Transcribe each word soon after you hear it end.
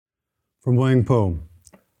From Wang Po.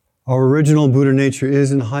 Our original Buddha nature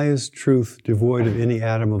is in highest truth devoid of any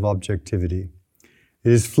atom of objectivity.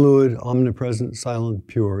 It is fluid, omnipresent, silent,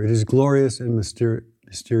 pure. It is glorious and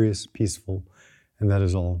mysterious, peaceful, and that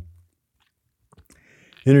is all.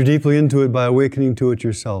 Enter deeply into it by awakening to it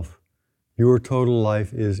yourself. Your total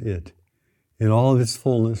life is it. In all of its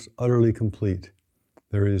fullness, utterly complete.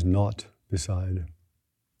 There is naught beside.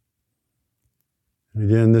 And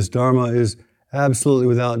again, this Dharma is absolutely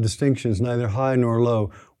without distinctions, neither high nor low.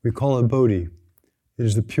 We call it Bodhi. It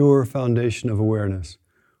is the pure foundation of awareness,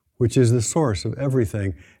 which is the source of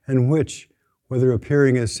everything, and which, whether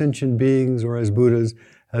appearing as sentient beings or as Buddhas,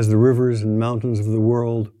 as the rivers and mountains of the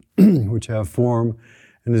world, which have form,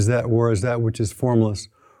 and as that which is formless,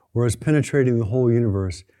 or as penetrating the whole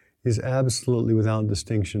universe, is absolutely without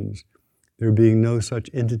distinctions, there being no such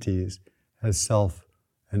entities as self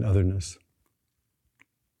and otherness.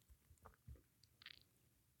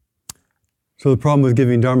 So the problem with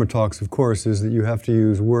giving Dharma talks, of course, is that you have to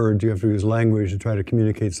use words, you have to use language to try to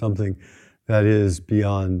communicate something that is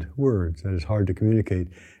beyond words, that is hard to communicate.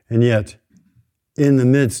 And yet, in the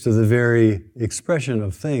midst of the very expression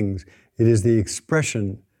of things, it is the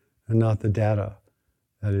expression and not the data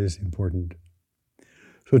that is important.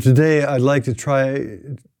 So today I'd like to try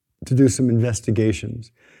to do some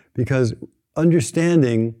investigations, because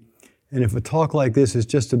understanding, and if a talk like this is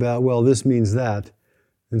just about, well, this means that,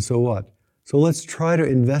 then so what? So let's try to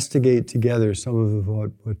investigate together some of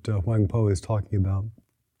what Wang Po is talking about.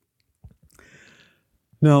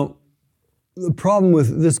 Now, the problem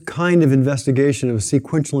with this kind of investigation, of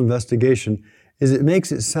sequential investigation, is it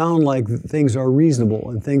makes it sound like things are reasonable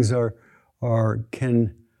and things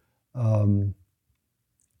can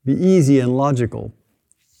be easy and logical.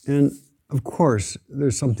 And of course,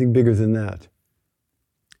 there's something bigger than that.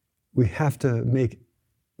 We have to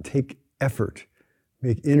take effort,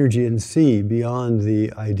 make energy, and see beyond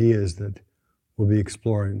the ideas that we'll be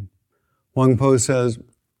exploring. Wang Po says,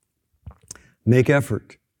 make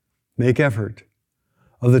effort, make effort.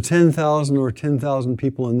 Of the 10,000 or 10,000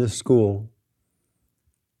 people in this school,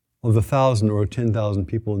 of the 1,000 or 10,000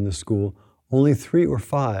 people in this school, only 3 or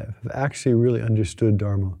 5 have actually really understood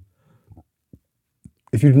Dharma.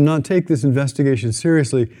 If you do not take this investigation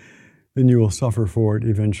seriously, then you will suffer for it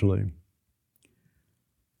eventually.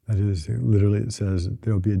 That is, literally it says,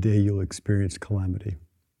 there will be a day you'll experience calamity.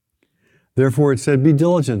 Therefore it said, be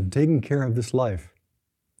diligent in taking care of this life.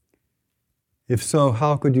 If so,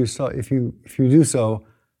 how could you, if you do so,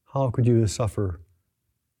 how could you suffer?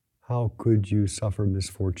 How could you suffer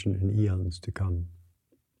misfortune in eons to come?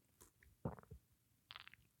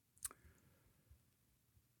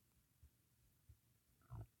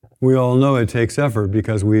 We all know it takes effort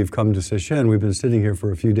because we've come to Sesshin. We've been sitting here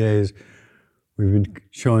for a few days. We've been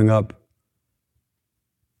showing up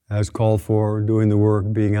as called for, doing the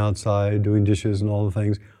work, being outside, doing dishes and all the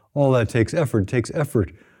things. All that takes effort. It takes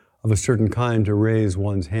effort of a certain kind to raise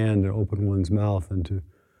one's hand and open one's mouth and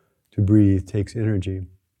to breathe. It takes energy.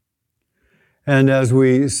 And as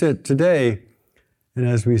we sit today, and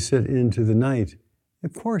as we sit into the night,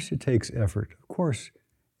 of course it takes effort. Of course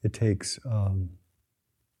it takes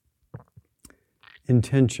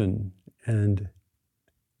intention and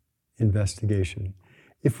investigation.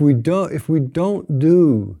 If we don't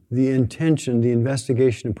do the intention, the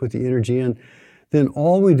investigation, and put the energy in, then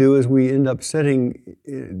all we do is we end up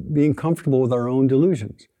being comfortable with our own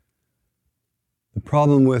delusions. The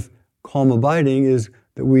problem with calm abiding is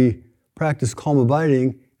that we practice calm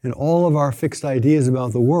abiding and all of our fixed ideas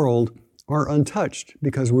about the world are untouched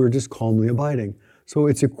because we're just calmly abiding. So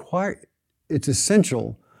it's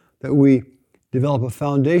essential that we develop a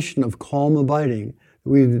foundation of calm abiding, that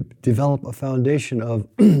we develop a foundation of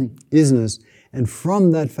isness, and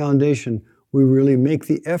from that foundation we really make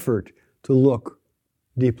the effort to look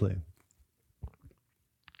deeply.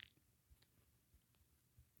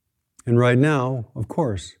 And right now, of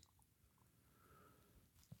course,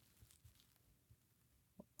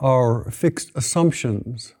 our fixed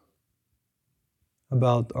assumptions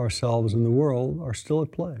about ourselves and the world are still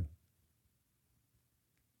at play.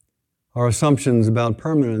 Our assumptions about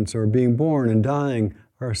permanence or being born and dying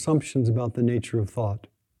are assumptions about the nature of thought.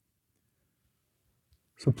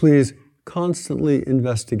 So please constantly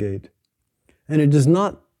investigate. And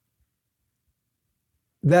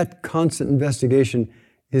that constant investigation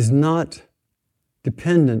is not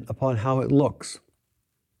dependent upon how it looks.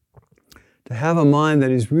 To have a mind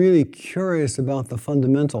that is really curious about the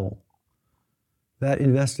fundamental, that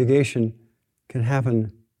investigation can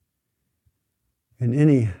happen in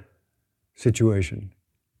any situation.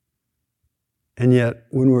 And yet,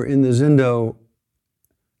 when we're in the Zendo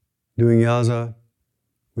doing yasa,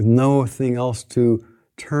 with nothing else to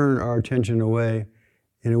turn our attention away,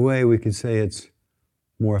 in a way we could say it's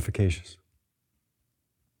more efficacious.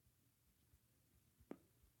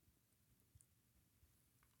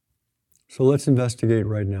 So let's investigate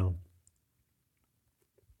right now.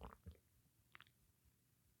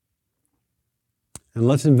 And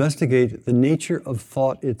let's investigate the nature of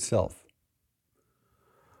thought itself.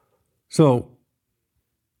 So,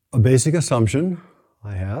 a basic assumption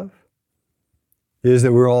I have is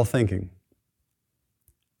that we're all thinking.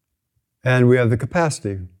 And we have the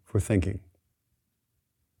capacity for thinking.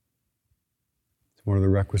 It's one of the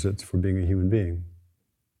requisites for being a human being.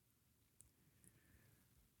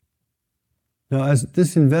 Now, as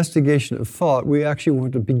this investigation of thought, we actually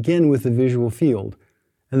want to begin with the visual field.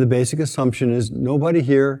 And the basic assumption is nobody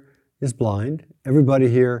here is blind. Everybody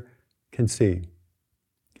here can see.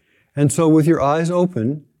 And so with your eyes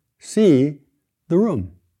open, see the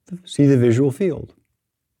room. See the visual field.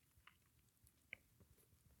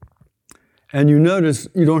 And you notice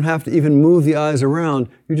you don't have to even move the eyes around.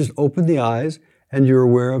 You just open the eyes and you're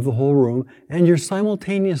aware of the whole room, and you're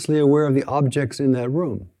simultaneously aware of the objects in that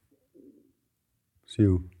room. So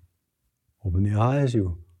you open the eyes,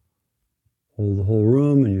 you hold the whole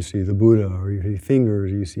room, and you see the Buddha, or you see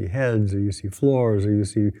fingers, or you see heads, or you see floors, or you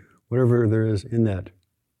see whatever there is in that.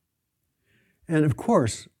 And of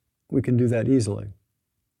course, we can do that easily.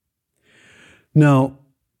 Now,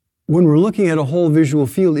 when we're looking at a whole visual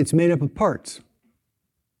field, it's made up of parts.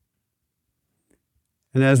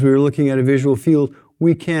 And as we're looking at a visual field,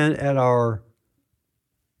 we can, at our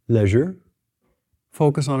leisure,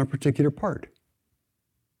 focus on a particular part.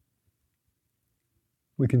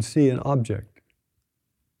 We can see an object.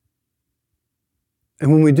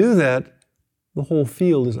 And when we do that, the whole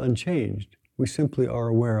field is unchanged. We simply are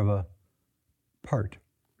aware of a part.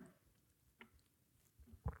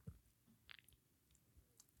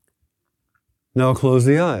 Now close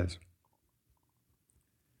the eyes.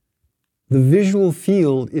 The visual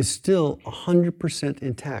field is still 100%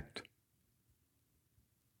 intact.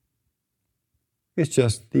 It's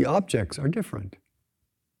just the objects are different.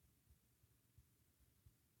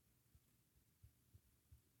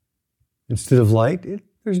 Instead of light,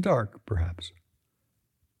 there's dark, perhaps.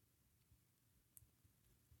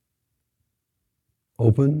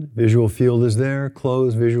 Open, visual field is there.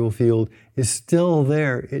 Closed, visual field is still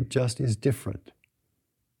there. It just is different.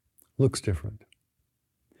 Looks different.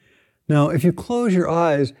 Now, if you close your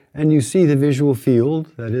eyes and you see the visual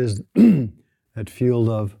field, that is, that field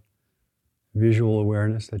of visual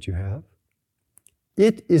awareness that you have,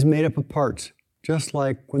 it is made up of parts, just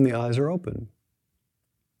like when the eyes are open.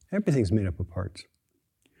 Everything's made up of parts.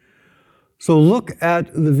 So look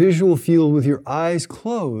at the visual field with your eyes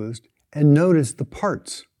closed and notice the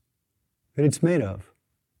parts that it's made of.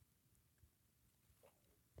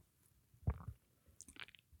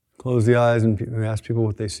 Close the eyes and ask people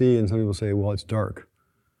what they see, and some people say, well, it's dark.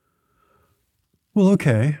 Well,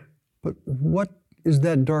 okay, but what is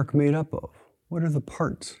that dark made up of? What are the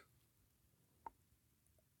parts?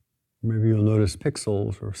 Maybe you'll notice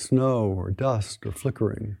pixels or snow or dust or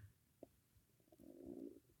flickering.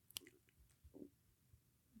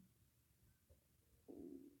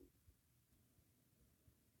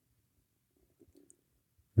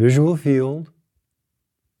 Visual field,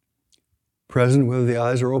 present whether the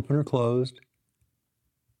eyes are open or closed.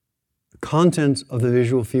 The contents of the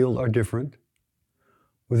visual field are different.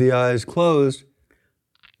 With the eyes closed,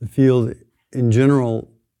 the field in general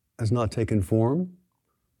has not taken form,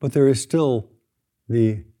 but there is still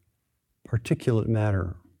the particulate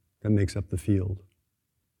matter that makes up the field.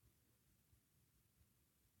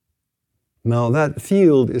 Now that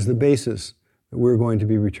field is the basis that we're going to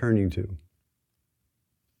be returning to.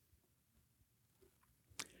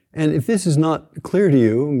 And if this is not clear to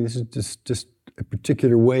you, I mean, this is just a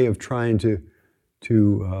particular way of trying to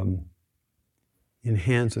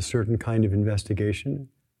enhance a certain kind of investigation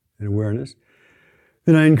and awareness,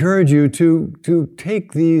 then I encourage you to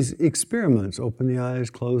take these experiments. Open the eyes,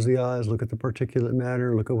 close the eyes, look at the particulate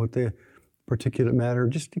matter, look at what the particulate matter,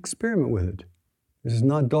 just experiment with it. This is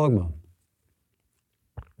not dogma.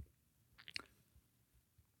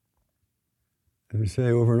 As I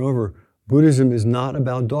say over and over, Buddhism is not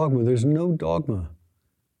about dogma. There's no dogma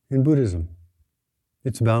in Buddhism.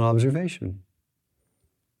 It's about observation.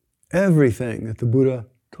 Everything that the Buddha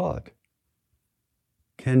taught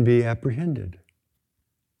can be apprehended,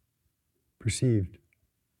 perceived.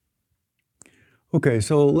 Okay,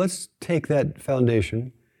 so let's take that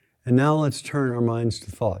foundation, and now let's turn our minds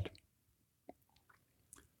to thought.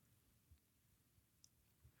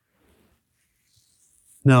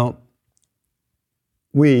 Now,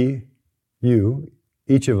 you,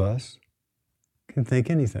 each of us can think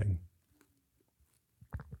anything.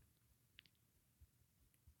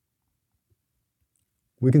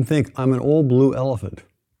 We can think, I'm an old blue elephant.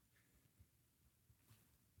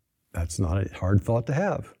 That's not a hard thought to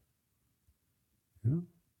have. You know?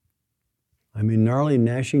 I'm a gnarly,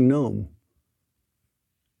 gnashing gnome.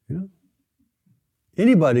 You know?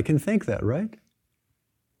 Anybody can think that, right?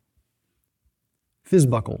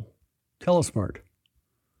 Fizzbuckle, Telesmart.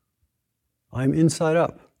 I'm inside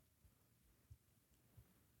up.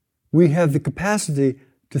 We have the capacity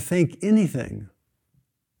to think anything.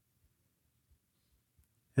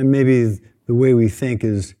 And maybe the way we think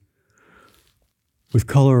is with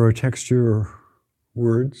color or texture or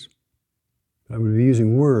words. I'm going to be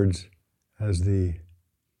using words as the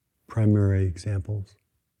primary examples.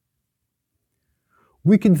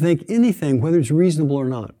 We can think anything, whether it's reasonable or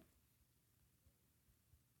not.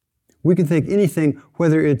 We can think anything,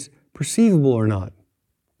 whether it's perceivable or not.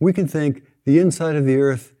 We can think the inside of the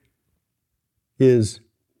earth is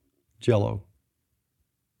Jell-O.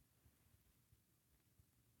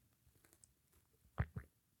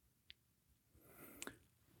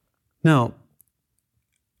 Now,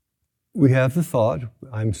 we have the thought,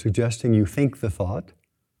 I'm suggesting you think the thought,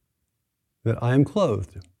 that I am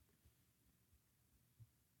clothed.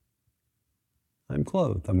 I'm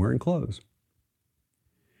clothed, I'm wearing clothes.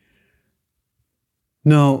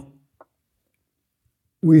 Now,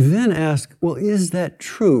 we then ask, well, is that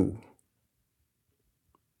true?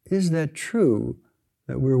 Is that true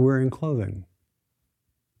that we're wearing clothing?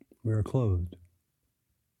 We are clothed.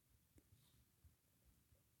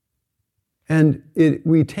 And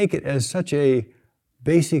we take it as such a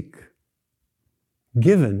basic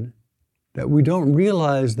given that we don't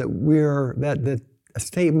realize that that a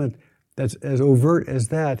statement that's as overt as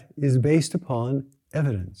that is based upon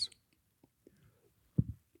evidence.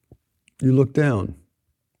 You look down.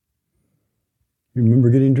 You remember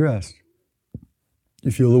getting dressed.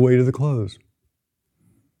 You feel the weight of the clothes.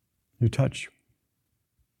 You touch.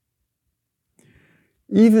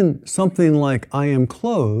 Even something like I am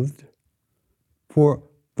clothed, for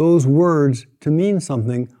those words to mean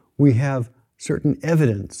something, we have certain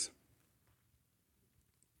evidence.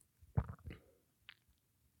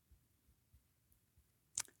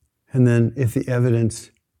 And then if the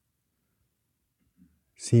evidence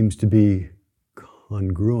seems to be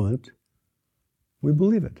congruent, we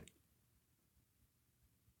believe it.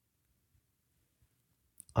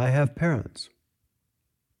 I have parents.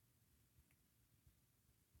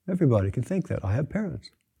 Everybody can think that. I have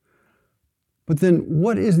parents. But then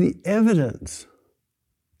what is the evidence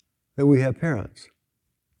that we have parents?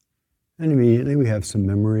 And immediately we have some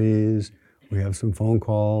memories, we have some phone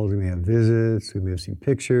calls, we may have visits, we may have seen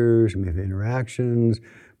pictures, we may have interactions, we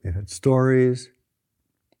may have had stories.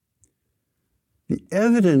 The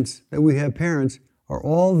evidence that we have parents are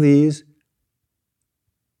all these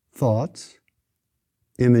thoughts,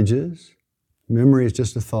 images. Memory is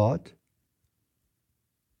just a thought.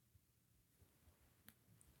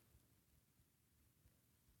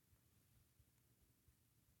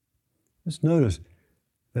 Just notice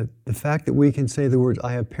that the fact that we can say the words,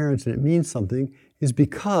 I have parents, and it means something, is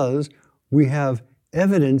because we have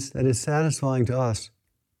evidence that is satisfying to us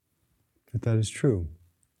that that is true.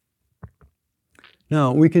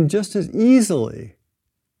 Now, we can just as easily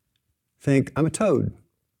think, I'm a toad.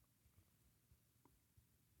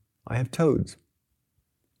 I have toads.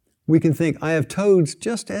 We can think, I have toads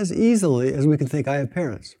just as easily as we can think, I have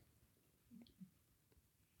parents.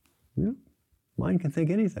 Yeah. Mind can think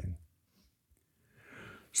anything.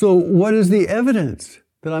 So what is the evidence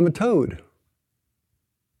that I'm a toad?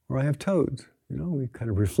 Or I have toads? You know, we kind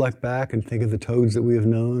of reflect back and think of the toads that we have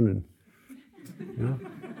known and, you know,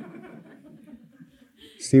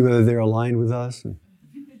 see whether they're aligned with us. And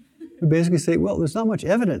we basically say, well, there's not much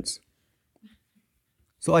evidence.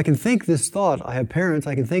 So I can think this thought, I have parents,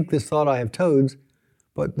 I can think this thought, I have toads,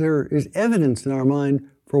 but there is evidence in our mind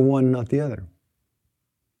for one, not the other.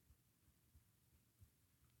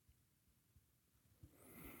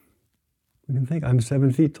 We can think, I'm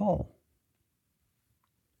 7 feet tall.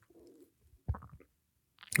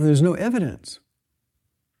 And there's no evidence.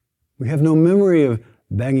 We have no memory of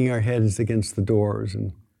banging our heads against the doors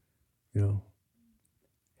and, you know,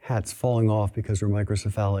 hats falling off because we're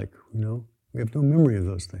microcephalic, you know. We have no memory of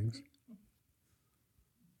those things.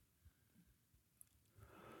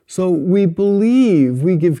 So we believe,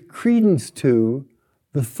 we give credence to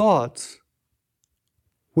the thoughts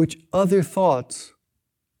which other thoughts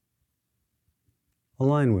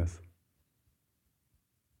align with,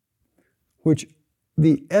 which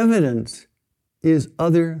the evidence is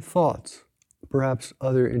other thoughts. perhaps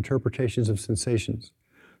other interpretations of sensations.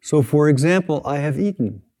 So, for example, I have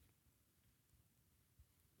eaten.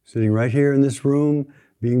 Sitting right here in this room,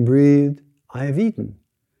 being breathed, I have eaten.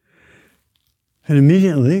 And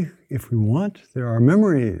immediately, if we want, there are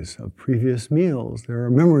memories of previous meals. There are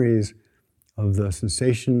memories of the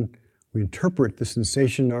sensation. We interpret the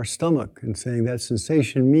sensation in our stomach and saying that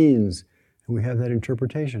sensation means, and we have that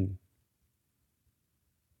interpretation.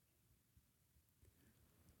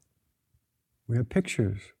 We have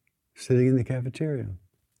pictures sitting in the cafeteria.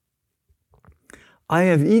 I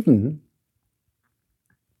have eaten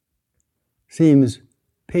seems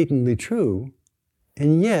patently true,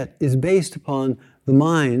 and yet is based upon the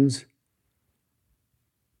mind's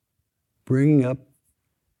bringing up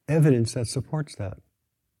evidence that supports that.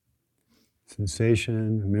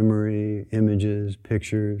 Sensation, memory, images,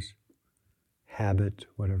 pictures, habit,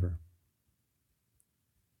 whatever.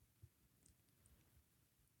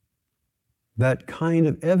 That kind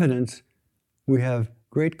of evidence we have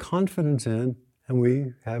great confidence in, and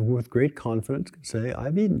we have with great confidence say,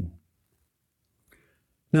 I've eaten.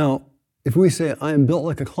 Now, if we say, I am built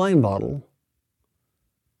like a Klein bottle,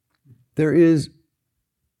 there is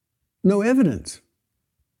no evidence.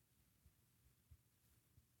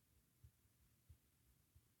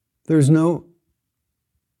 There's nothing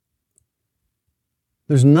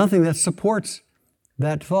that supports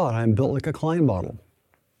that thought. I'm built like a Klein bottle.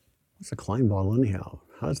 What's a Klein bottle anyhow?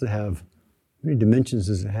 How does it have, how many dimensions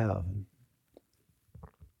does it have?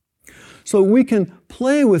 So we can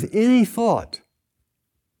play with any thought.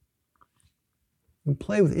 We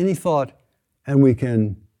play with any thought, and we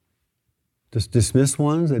can just dismiss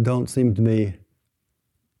ones that don't seem to be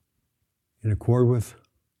in accord with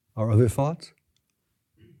our other thoughts.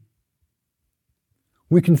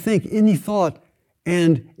 We can think any thought,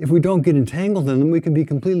 and if we don't get entangled in them, we can be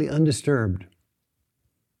completely undisturbed.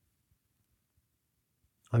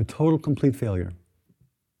 I'm total, complete failure.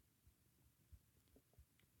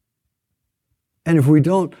 And if we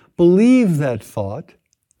don't believe that thought,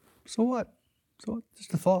 so what? So it's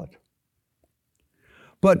just a thought.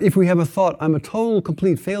 But if we have a thought, I'm a total,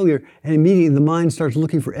 complete failure, and immediately the mind starts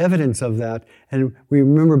looking for evidence of that, and we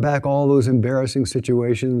remember back all those embarrassing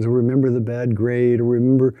situations, or remember the bad grade, or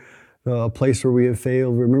remember a place where we have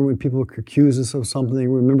failed, remember when people accuse us of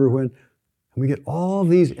something, remember when, and we get all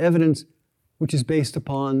these evidence which is based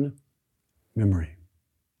upon memory,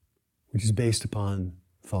 which is based upon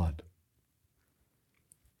thought.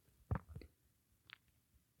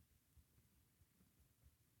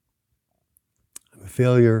 A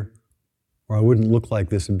failure, or I wouldn't look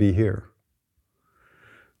like this and be here.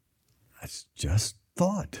 That's just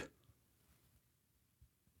thought.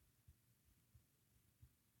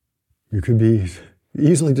 You could be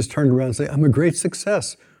easily just turned around and say, I'm a great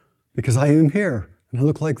success because I am here and I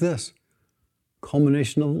look like this.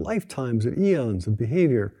 Culmination of lifetimes, of eons of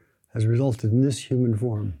behavior has resulted in this human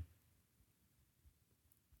form.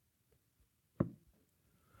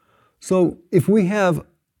 So if we have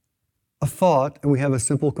a thought and we have a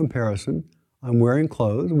simple comparison, I'm wearing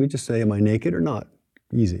clothes, we just say, am I naked or not?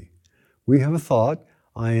 Easy. We have a thought,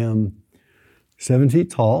 I am 7 feet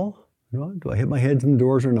tall, do I hit my head in the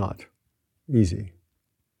doors or not? Easy.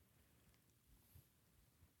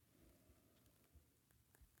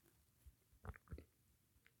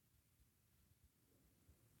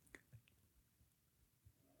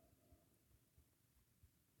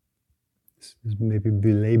 This is maybe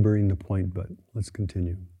belaboring the point, but let's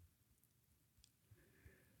continue.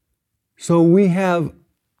 So we have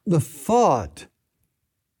the thought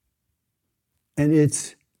and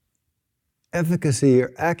its efficacy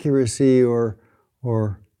or accuracy or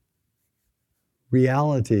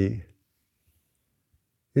reality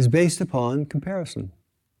is based upon comparison.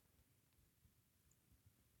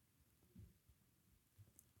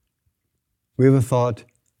 We have a thought,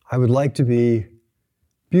 I would like to be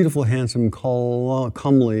beautiful, handsome, comely,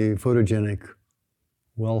 photogenic,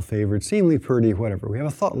 well-favored, seemingly pretty, whatever. We have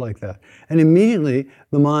a thought like that. And immediately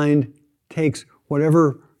the mind takes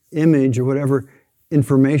whatever image or whatever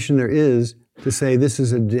information there is to say this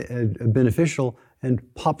is a beneficial and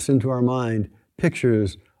pops into our mind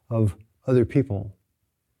pictures of other people.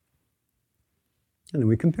 And then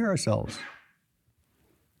we compare ourselves.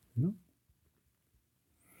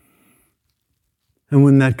 And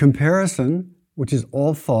when that comparison, which is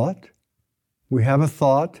all thought, we have a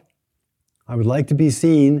thought, I would like to be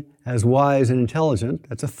seen as wise and intelligent.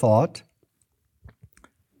 That's a thought,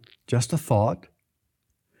 just a thought.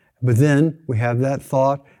 But then we have that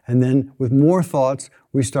thought, and then with more thoughts,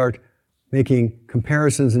 we start making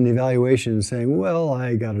comparisons and evaluations, saying, well,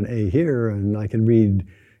 I got an A here, and I can read,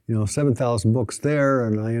 7,000 books there,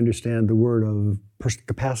 and I understand the word of personal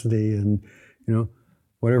capacity and,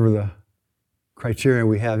 whatever the criteria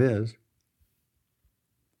we have is.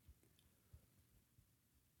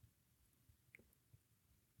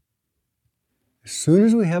 As soon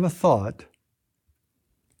as we have a thought,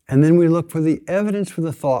 and then we look for the evidence for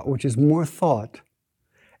the thought, which is more thought,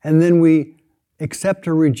 and then we accept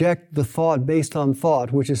or reject the thought based on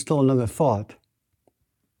thought, which is still another thought,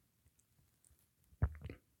 and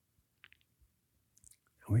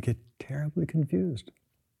we get terribly confused.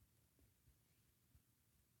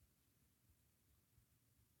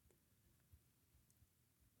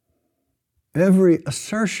 Every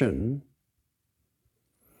assertion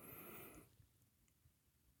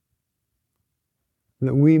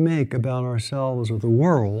that we make about ourselves or the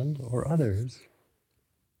world or others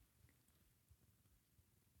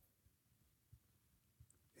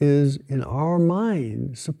is in our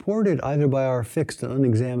mind supported either by our fixed and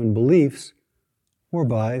unexamined beliefs or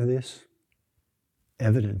by this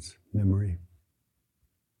evidence, memory,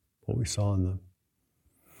 what we saw in the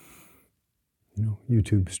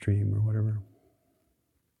YouTube stream or whatever.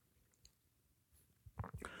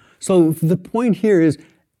 So the point here is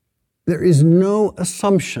there is no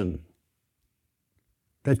assumption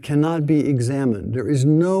that cannot be examined. There is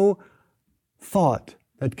no thought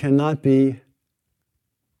that cannot be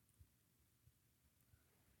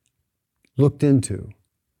looked into.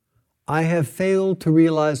 I have failed to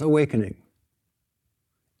realize awakening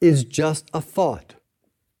is just a thought.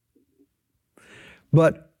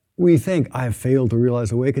 But we think, I have failed to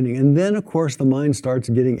realize awakening. And then, of course, the mind starts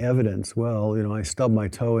getting evidence. Well, I stubbed my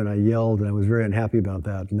toe and I yelled and I was very unhappy about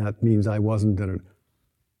that. And that means I wasn't in it.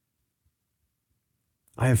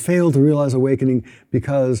 I have failed to realize awakening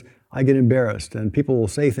because I get embarrassed and people will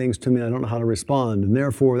say things to me and I don't know how to respond. And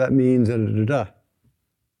therefore, that means da-da-da-da.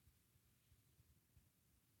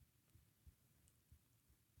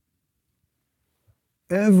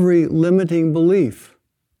 Every limiting belief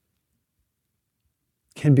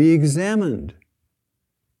can be examined.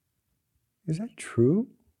 Is that true?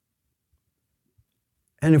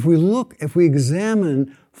 And if we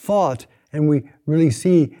examine thought and we really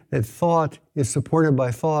see that thought is supported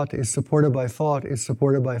by thought, is supported by thought, is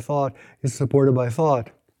supported by thought, is supported by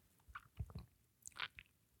thought,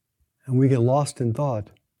 and we get lost in thought,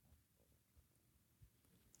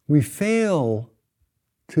 we fail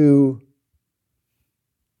to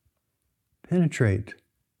penetrate,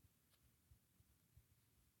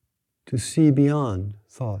 to see beyond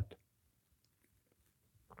thought.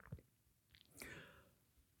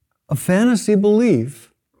 A fantasy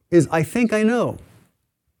belief is, I think I know.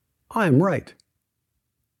 I'm right.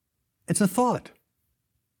 It's a thought.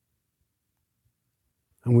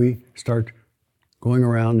 And we start going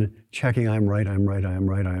around and checking, I'm right, I'm right, I am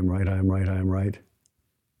right, I am right, I am right, I am right.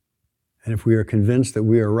 And if we are convinced that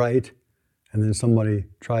we are right, and then somebody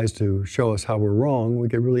tries to show us how we're wrong, we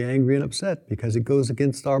get really angry and upset because it goes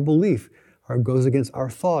against our belief, or it goes against our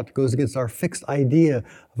thought, goes against our fixed idea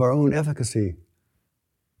of our own efficacy.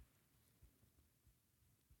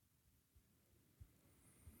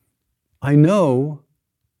 I know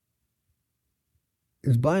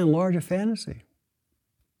is by and large a fantasy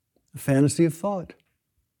of thought.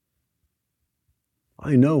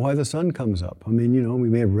 I know why the sun comes up. I mean, we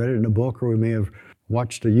may have read it in a book, or we may have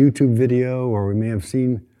watched a YouTube video, or we may have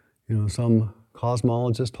seen, some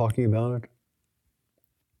cosmologist talking about it,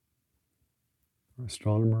 or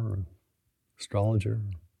astronomer, or astrologer.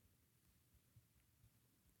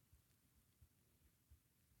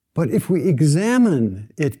 But if we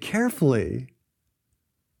examine it carefully,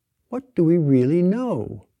 what do we really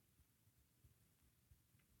know?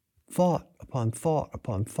 Thought upon thought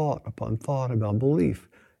upon thought upon thought about belief.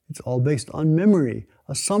 It's all based on memory,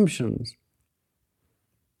 assumptions,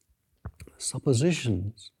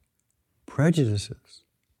 suppositions, prejudices.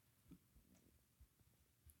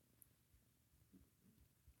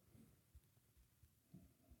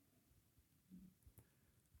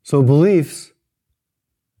 So beliefs,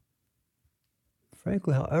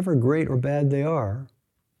 frankly, however great or bad they are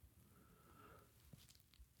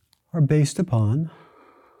based upon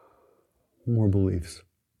more beliefs,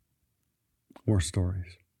 more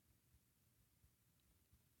stories.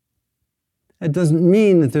 It doesn't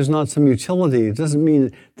mean that there's not some utility. It doesn't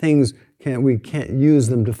mean that we can't use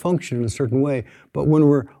them to function in a certain way. But when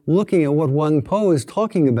we're looking at what Wang Po is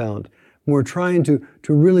talking about, when we're trying to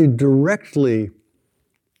really directly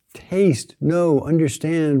taste, know,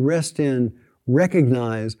 understand, rest in,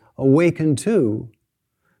 recognize, awaken to,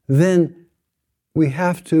 then we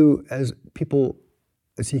have to, as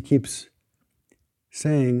he keeps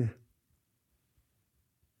saying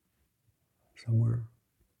somewhere,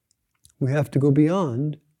 we have to go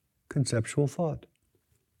beyond conceptual thought.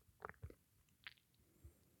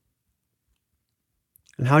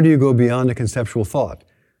 And how do you go beyond a conceptual thought?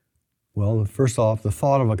 Well, first off, the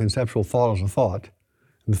thought of a conceptual thought is a thought.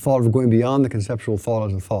 And the thought of going beyond the conceptual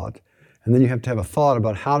thought is a thought. And then you have to have a thought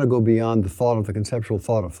about how to go beyond the thought of the conceptual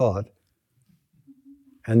thought of thought.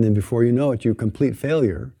 And then before you know it, you complete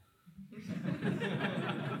failure.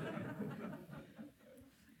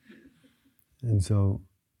 And so,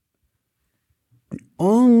 the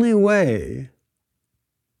only way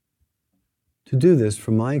to do this,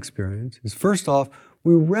 from my experience, is first off,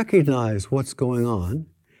 we recognize what's going on,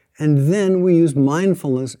 and then we use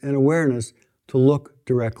mindfulness and awareness to look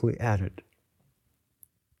directly at it.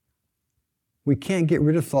 We can't get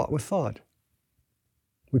rid of thought with thought.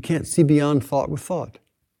 We can't see beyond thought with thought.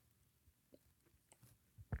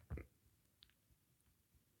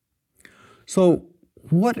 So,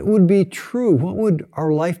 what would be true? What would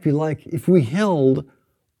our life be like if we held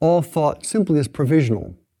all thought simply as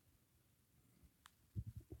provisional?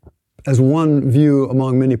 As one view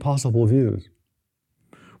among many possible views.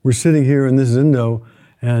 We're sitting here in this Zindo,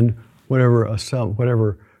 and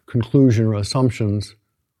whatever conclusion or assumptions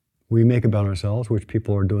we make about ourselves, which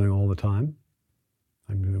people are doing all the time.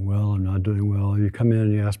 I'm doing well, I'm not doing well. You come in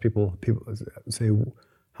and you ask people say,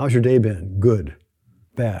 how's your day been? Good,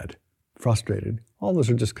 bad, frustrated. All those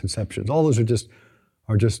are just conceptions. All those are just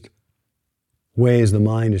ways the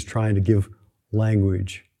mind is trying to give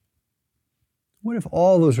language. What if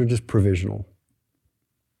all those are just provisional?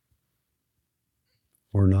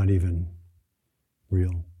 Or not even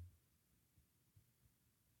real?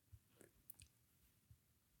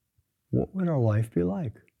 What would our life be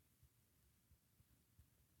like?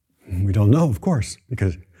 We don't know, of course,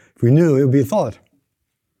 because if we knew, it would be a thought.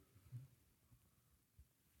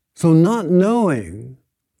 So not knowing,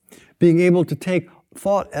 being able to take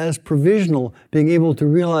thought as provisional, being able to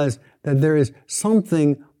realize that there is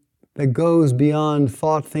something that goes beyond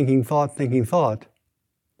thought, thinking, thought,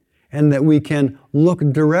 and that we can look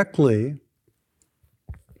directly,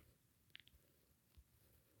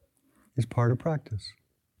 is part of practice.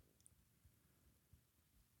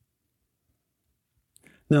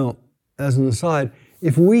 Now, as an aside,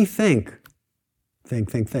 if we think,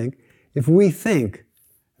 if we think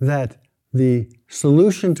that the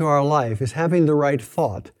solution to our life is having the right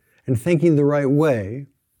thought and thinking the right way,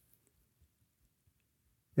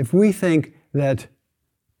 if we think that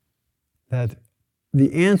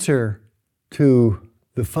the answer to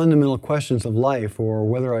the fundamental questions of life, or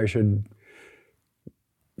whether I should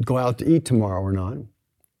go out to eat tomorrow or not,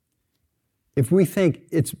 if we think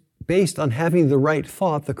it's based on having the right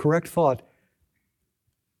thought, the correct thought,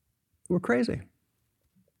 we're crazy.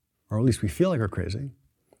 Or at least we feel like we're crazy.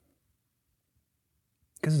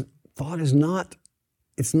 Because thought is not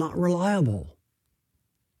reliable.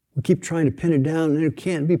 We keep trying to pin it down, and it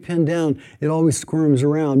can't be pinned down. It always squirms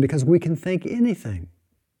around because we can think anything.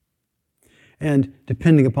 And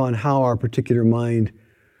depending upon how our particular mind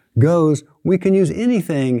goes, we can use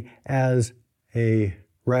anything as a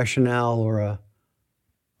rationale or a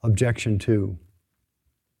objection to.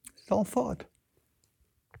 It's all thought.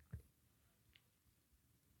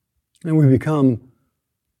 And we're trying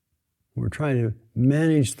to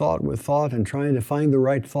manage thought with thought and trying to find the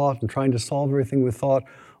right thought and trying to solve everything with thought.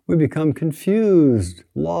 We become confused,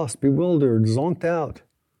 lost, bewildered, zonked out.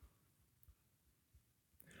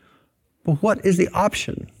 But what is the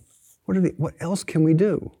option? What else can we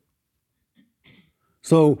do?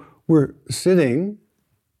 So we're sitting,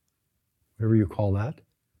 whatever you call that,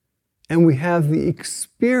 and we have the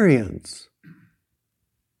experience,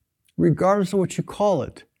 regardless of what you call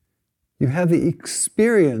it. You have the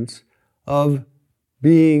experience of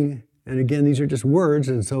being, and again, these are just words,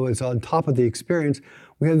 and so it's on top of the experience.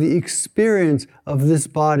 We have the experience of this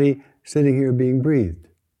body sitting here being breathed,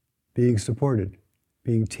 being supported,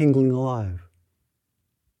 being tingling alive.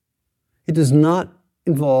 It does not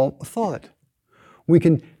involve a thought. We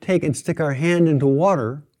can take and stick our hand into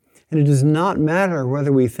water, and it does not matter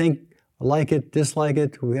whether we think, like it, dislike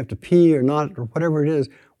it, we have to pee or not, or whatever it is.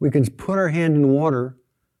 We can put our hand in water,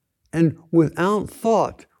 and without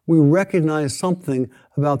thought, we recognize something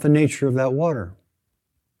about the nature of that water.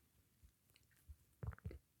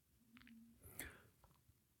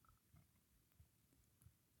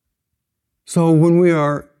 So when we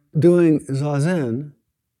are doing Zazen,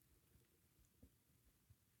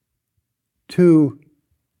 to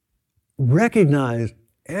recognize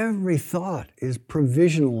every thought is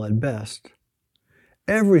provisional at best.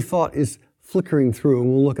 Every thought is flickering through,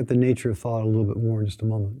 and we'll look at the nature of thought a little bit more in just a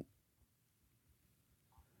moment.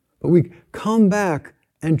 But we come back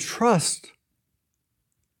and trust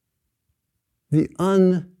the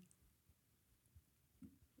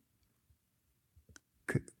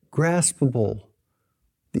ungraspable,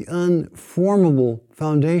 the unformable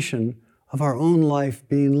foundation of our own life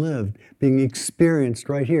being lived, being experienced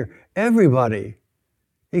right here. Everybody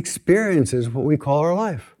experiences what we call our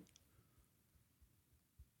life.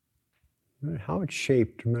 No matter how it's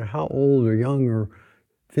shaped, no matter how old or young or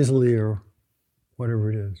fizzly or whatever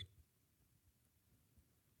it is.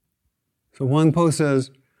 So Huang Po says,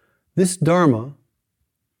 this Dharma,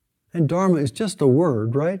 and Dharma is just a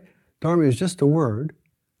word, right? Dharma is just a word.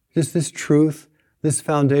 Just this truth, this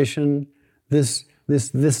foundation, this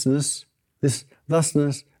thisness, this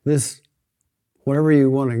thusness, this whatever you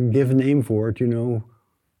want to give a name for it,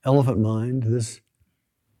 elephant mind, this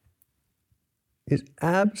is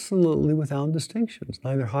absolutely without distinctions,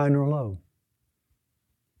 neither high nor low.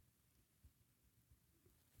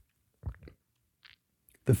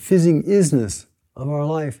 The fizzing isness of our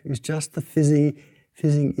life is just the fizzing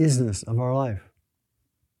isness of our life.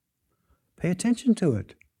 Pay attention to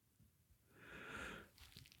it.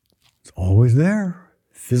 It's always there,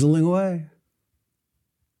 fizzling away.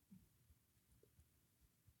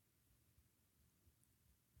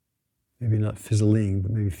 Maybe not fizzling,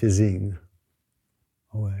 but maybe fizzing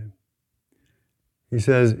away. He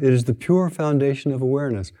says, it is the pure foundation of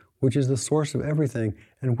awareness, which is the source of everything,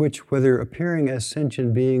 and which, whether appearing as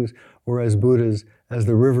sentient beings or as Buddhas, as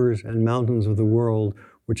the rivers and mountains of the world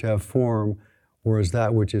which have form, or as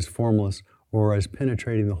that which is formless, or as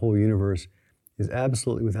penetrating the whole universe, is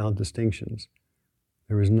absolutely without distinctions.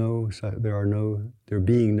 There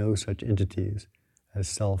being no such entities as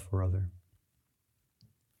self or other.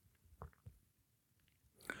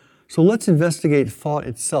 So let's investigate thought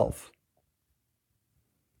itself.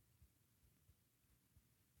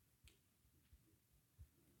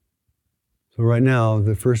 So right now,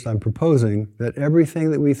 first I'm proposing that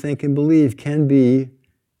everything that we think and believe can be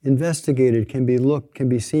investigated, can be looked, can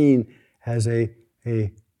be seen as a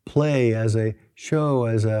play, as a show,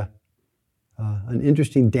 as an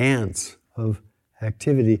interesting dance of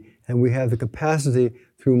activity. And we have the capacity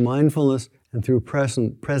through mindfulness and through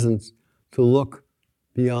presence to look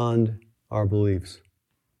beyond our beliefs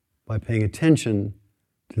by paying attention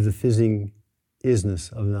to the fizzing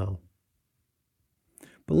isness of now.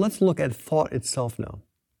 But let's look at thought itself now.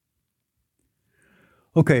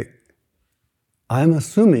 Okay, I'm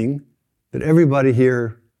assuming that everybody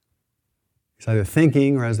here is either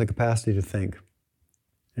thinking or has the capacity to think.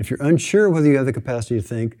 And if you're unsure whether you have the capacity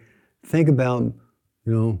to think about,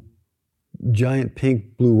 giant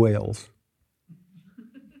pink blue whales.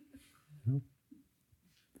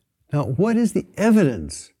 Now, what is the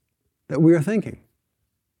evidence that we are thinking?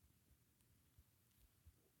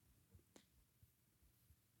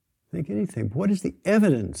 Think anything. But what is the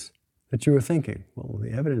evidence that you are thinking? Well,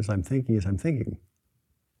 the evidence I'm thinking is I'm thinking.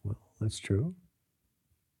 Well, that's true.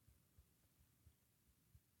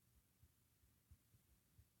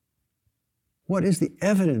 What is the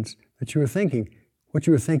evidence that you are thinking? What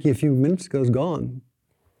you were thinking a few minutes ago is gone.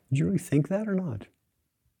 Did you really think that or not?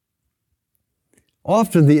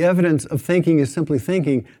 Often the evidence of thinking is simply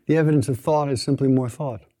thinking. The evidence of thought is simply more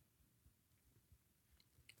thought.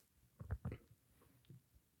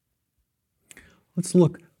 Let's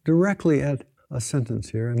look directly at a sentence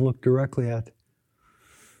here and look directly at,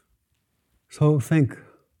 so think,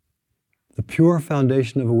 the pure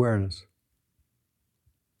foundation of awareness.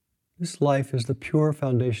 This life is the pure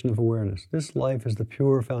foundation of awareness. This life is the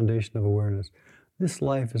pure foundation of awareness. This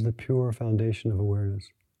life is the pure foundation of awareness.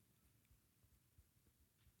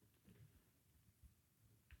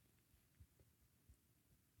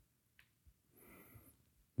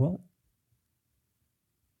 Well,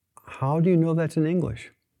 how do you know that's in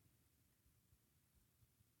English?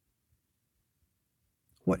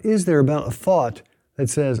 What is there about a thought that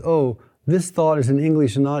says, oh, this thought is in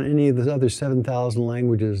English and not any of the other 7,000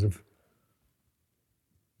 languages of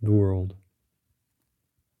the world?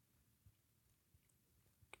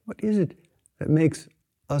 What is it that makes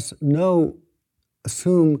us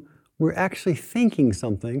assume we're actually thinking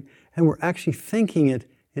something, and we're actually thinking it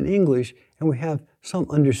in English, and we have some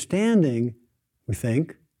understanding, we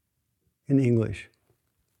think, in English?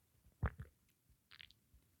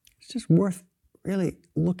 It's just worth really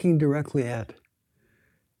looking directly at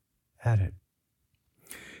it.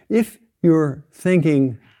 If you're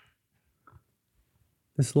thinking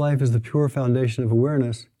this life is the pure foundation of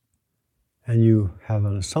awareness, and you have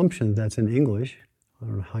an assumption that's in English, I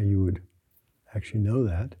don't know how you would actually know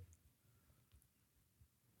that.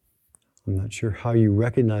 I'm not sure how you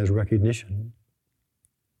recognize recognition.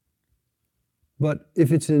 But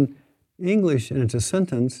if it's in English and it's a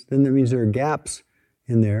sentence, then that means there are gaps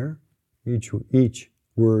in there, Each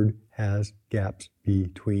word has gaps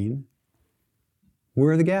between.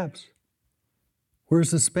 Where are the gaps?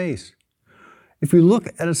 Where's the space? If we look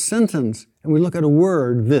at a sentence and we look at a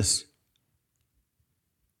word, this,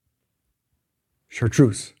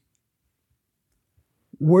 chartreuse,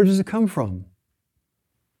 where does it come from?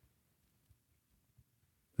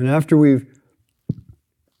 And after we've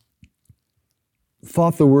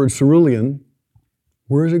thought the word cerulean,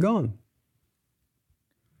 where is it gone?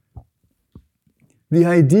 The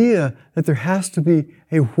idea that there has to be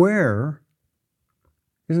a where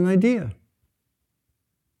is an idea.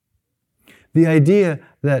 The idea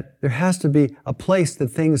that there has to be a place that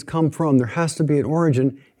things come from, there has to be an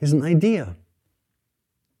origin, is an idea.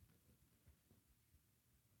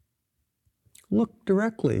 Look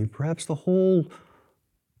directly. Perhaps the whole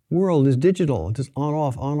world is digital, just on,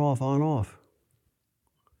 off, on, off, on, off.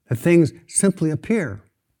 That things simply appear.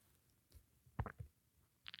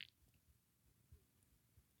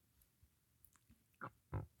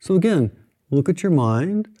 So again, look at your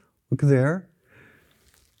mind, look there,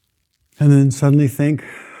 and then suddenly think,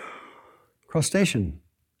 crustacean.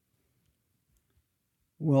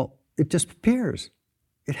 Well, it just appears.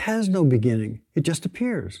 It has no beginning. It just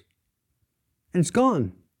appears. And it's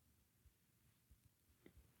gone.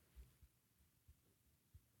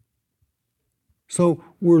 So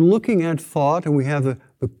we're looking at thought, and we have the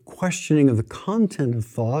questioning of the content of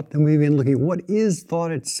thought, and we've been looking at what is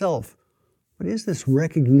thought itself? What is this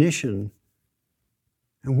recognition?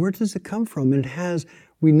 And where does it come from? And it has,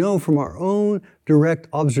 we know from our own direct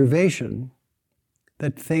observation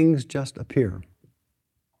that things just appear.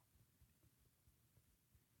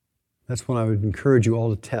 That's what I would encourage you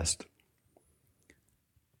all to test.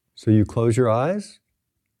 So you close your eyes,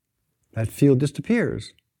 that field just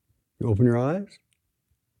appears. You open your eyes,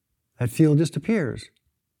 that field just appears.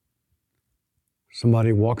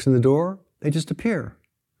 Somebody walks in the door, they just appear.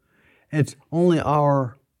 It's only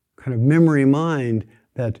our kind of memory mind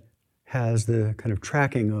that has the kind of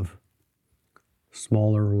tracking of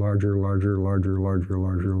smaller, larger, larger, larger, larger,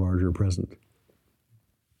 larger, larger present.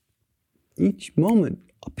 Each moment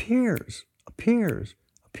appears, appears,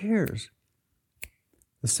 appears.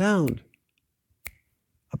 The sound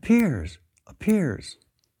appears, appears.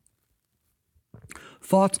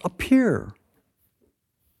 Thoughts appear.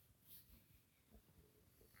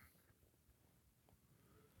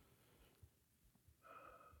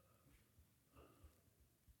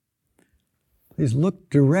 Please look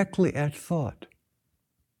directly at thought.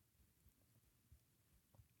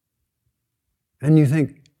 And you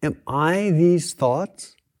think, am I these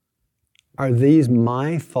thoughts? Are these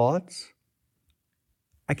my thoughts?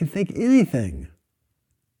 I can think anything.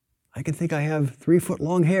 I can think I have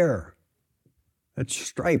 3-foot-long hair that's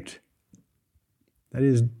striped, that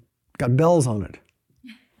is got bells on it.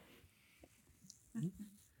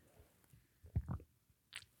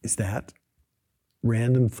 Is that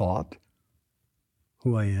random thought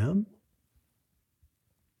who I am?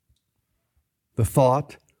 The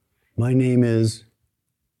thought, my name is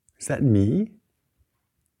that me?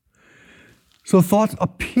 So thoughts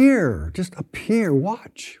appear, just appear.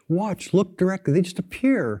 Watch, look directly. They just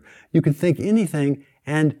appear. You can think anything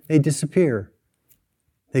and they disappear.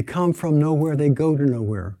 They come from nowhere, they go to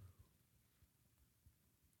nowhere.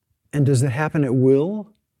 And does it happen at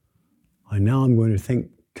will? Now I'm going to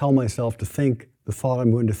tell myself to think the thought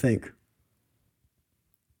I'm going to think.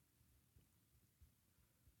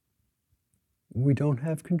 We don't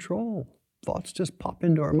have control. Thoughts just pop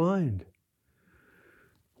into our mind.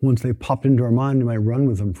 Once they pop into our mind, we might run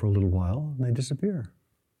with them for a little while, and they disappear.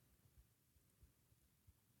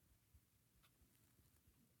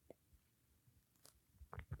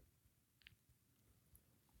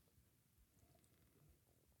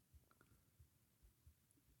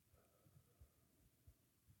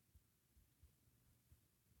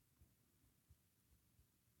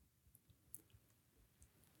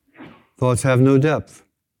 Thoughts have no depth.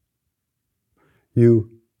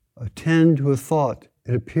 You attend to a thought.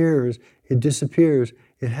 It appears, it disappears,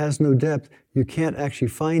 it has no depth. You can't actually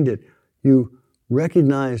find it. You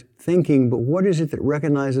recognize thinking, but what is it that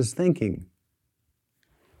recognizes thinking?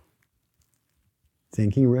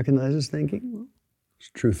 Thinking recognizes thinking? Well,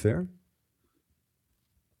 there's truth there.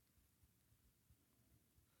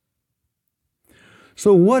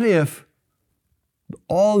 So what if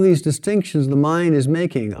all these distinctions the mind is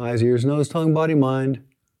making, eyes, ears, nose, tongue, body, mind,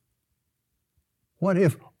 what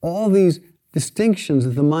if all these distinctions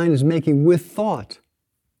that the mind is making with thought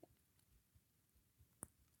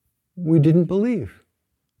we didn't believe?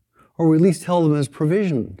 Or we at least held them as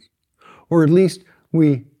provisions. Or at least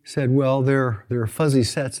we said, well, they're fuzzy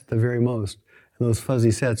sets at the very most. those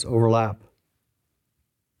fuzzy sets overlap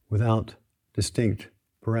without distinct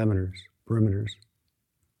perimeters.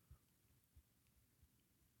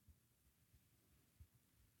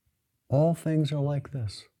 All things are like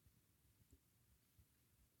this.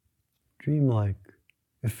 Dreamlike,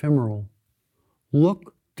 ephemeral.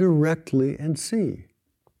 Look directly and see.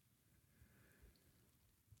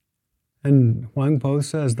 And Huang Po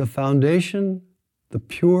says the foundation, the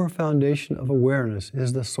pure foundation of awareness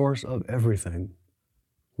is the source of everything,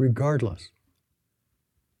 regardless.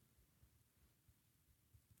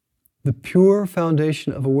 The pure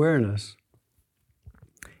foundation of awareness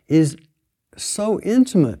is so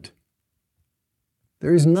intimate.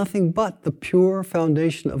 There is nothing but the pure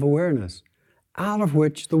foundation of awareness, out of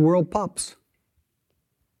which the world pops.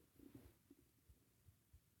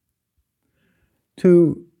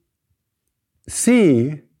 To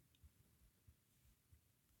see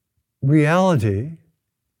reality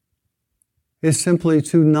is simply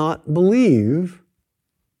to not believe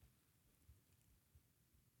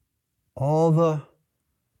all the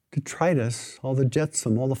detritus, all the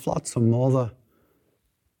jetsam, all the flotsam, all the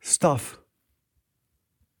stuff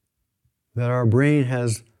that our brain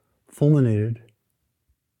has fulminated,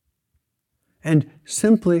 and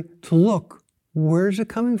simply to look, where's it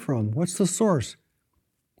coming from? What's the source?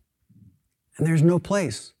 And there's no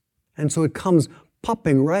place. And so it comes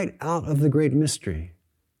popping right out of the great mystery.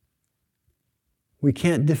 We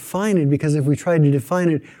can't define it, because if we tried to define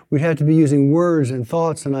it, we'd have to be using words and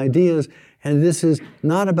thoughts and ideas, and this is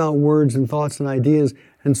not about words and thoughts and ideas.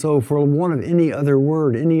 And so for want of any other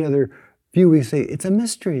word, any other view, we say it's a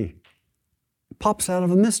mystery. It pops out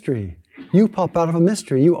of a mystery. You pop out of a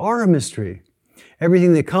mystery. You are a mystery.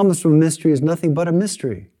 Everything that comes from mystery is nothing but a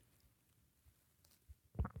mystery.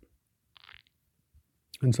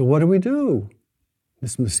 And so what do?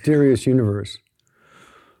 This mysterious universe.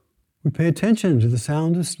 We pay attention to the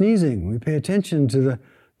sound of sneezing. We pay attention to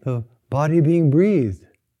the body being breathed.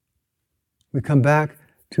 We come back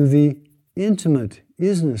to the intimate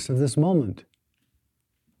isness of this moment.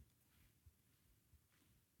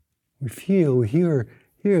 We feel, we hear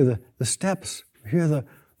the steps, we hear the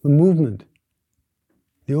movement,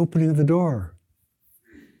 the opening of the door.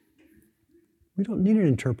 We don't need an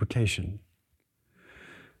interpretation.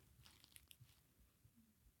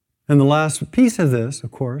 And the last piece of this,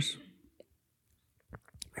 of course,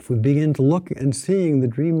 if we begin to look and seeing the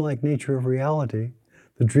dreamlike nature of reality,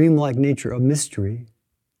 the dreamlike nature of mystery,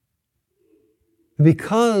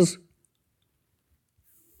 because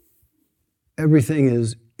everything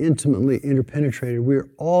is intimately interpenetrated, we are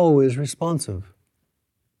always responsive.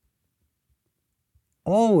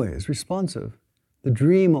 Always responsive. The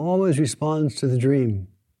dream always responds to the dream.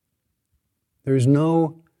 There's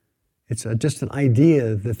no, it's just an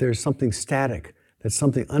idea that there's something static, that's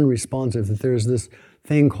something unresponsive, that there's this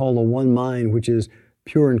thing called a one mind, which is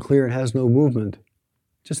pure and clear and has no movement.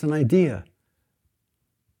 Just an idea.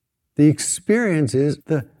 The experience is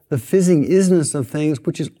the fizzing isness of things,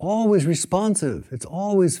 which is always responsive. It's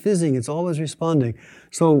always fizzing, it's always responding.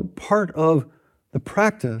 So part of the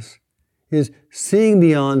practice is seeing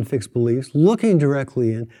beyond fixed beliefs, looking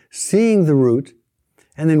directly in, seeing the root,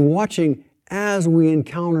 and then watching as we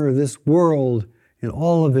encounter this world in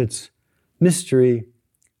all of its mystery.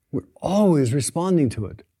 We're always responding to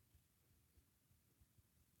it.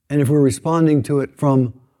 And if we're responding to it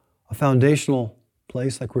from a foundational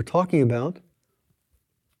place like we're talking about,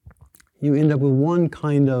 you end up with one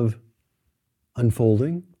kind of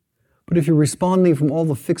unfolding. But if you're responding from all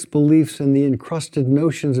the fixed beliefs and the encrusted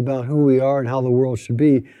notions about who we are and how the world should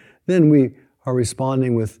be, then we are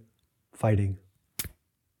responding with fighting.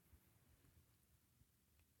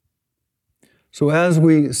 So as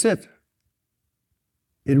we sit,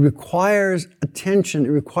 it requires attention, it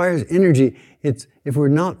requires energy. If we're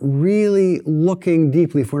not really looking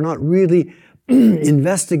deeply, if we're not really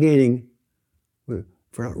investigating,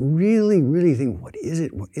 if we're not really thinking, what is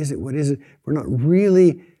it, if we're not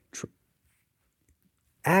really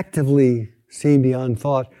actively seeing beyond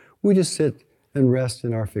thought, we just sit and rest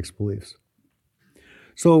in our fixed beliefs.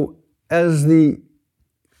 So as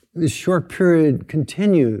this short period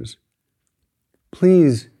continues,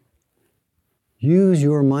 please use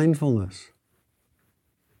your mindfulness.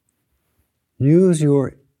 Use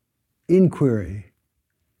your inquiry.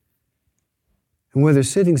 And whether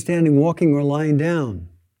sitting, standing, walking, or lying down,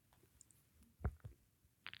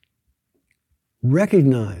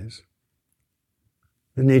 recognize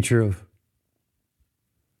the nature of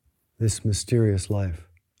this mysterious life.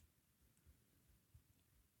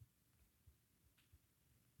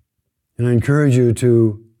 And I encourage you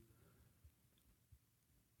to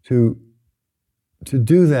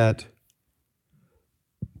do that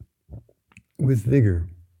with vigor.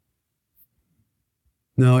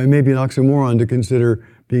 Now, it may be an oxymoron to consider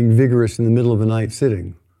being vigorous in the middle of the night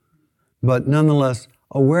sitting, but nonetheless,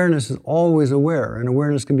 awareness is always aware, and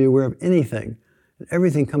awareness can be aware of anything.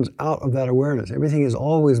 Everything comes out of that awareness. Everything is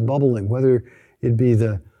always bubbling, whether it be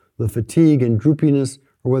the fatigue and droopiness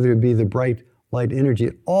or whether it be the bright light energy.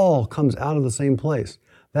 It all comes out of the same place.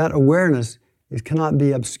 That awareness cannot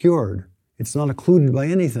be obscured. It's not occluded by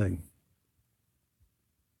anything,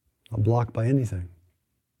 not blocked by anything.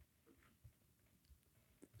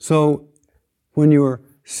 So when you're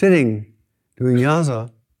sitting doing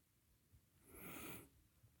yasa,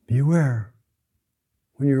 be aware.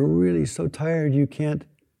 When you're really so tired you can't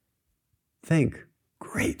think,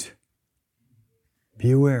 great.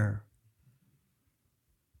 Be aware.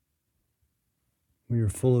 When you're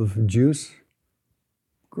full of juice,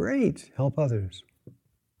 great. Help others.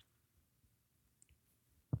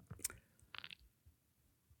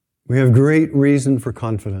 We have great reason for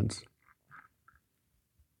confidence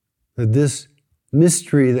that this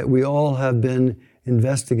mystery that we all have been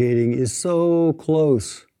investigating is so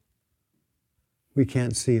close. We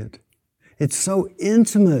can't see it. It's so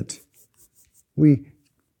intimate. We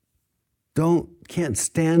can't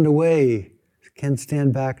stand away, can't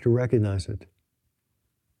stand back to recognize it.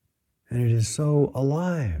 And it is so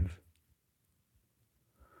alive.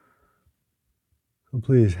 So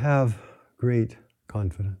please have great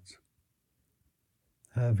confidence.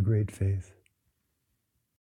 Have great faith.